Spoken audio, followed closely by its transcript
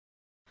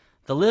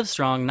The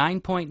LiveStrong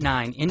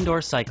 9.9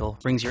 indoor cycle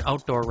brings your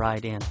outdoor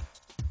ride in.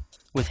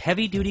 With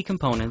heavy-duty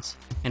components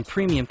and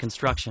premium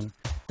construction,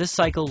 this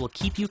cycle will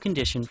keep you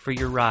conditioned for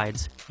your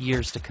rides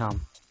years to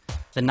come.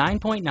 The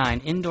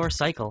 9.9 indoor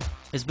cycle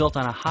is built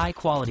on a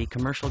high-quality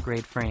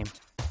commercial-grade frame.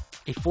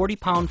 A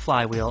 40-pound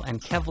flywheel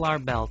and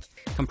Kevlar belt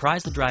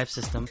comprise the drive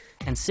system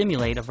and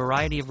simulate a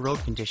variety of road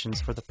conditions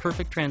for the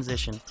perfect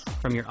transition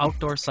from your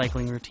outdoor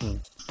cycling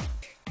routine.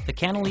 The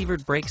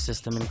cantilevered brake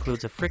system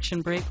includes a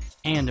friction brake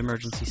and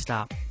emergency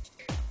stop.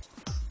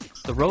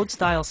 The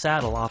road-style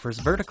saddle offers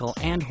vertical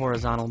and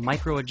horizontal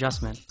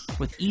micro-adjustment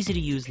with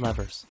easy-to-use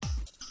levers.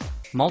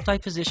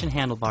 Multi-position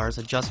handlebars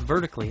adjust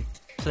vertically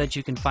so that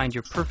you can find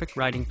your perfect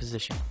riding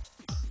position.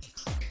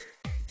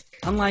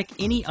 Unlike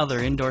any other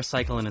indoor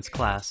cycle in its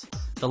class,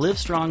 the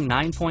LiveStrong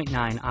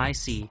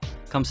 9.9IC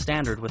comes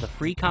standard with a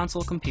free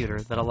console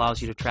computer that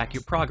allows you to track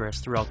your progress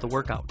throughout the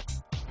workout.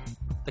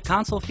 The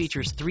console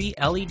features 3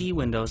 LED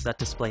windows that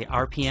display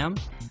RPM,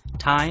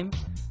 time,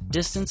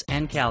 distance,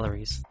 and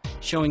calories,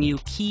 showing you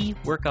key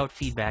workout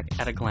feedback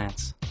at a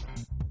glance.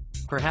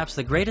 Perhaps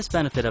the greatest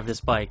benefit of this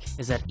bike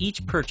is that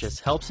each purchase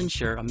helps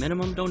ensure a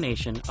minimum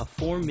donation of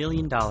 $4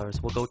 million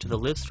will go to the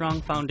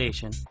LiveStrong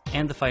Foundation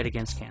and the fight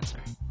against cancer.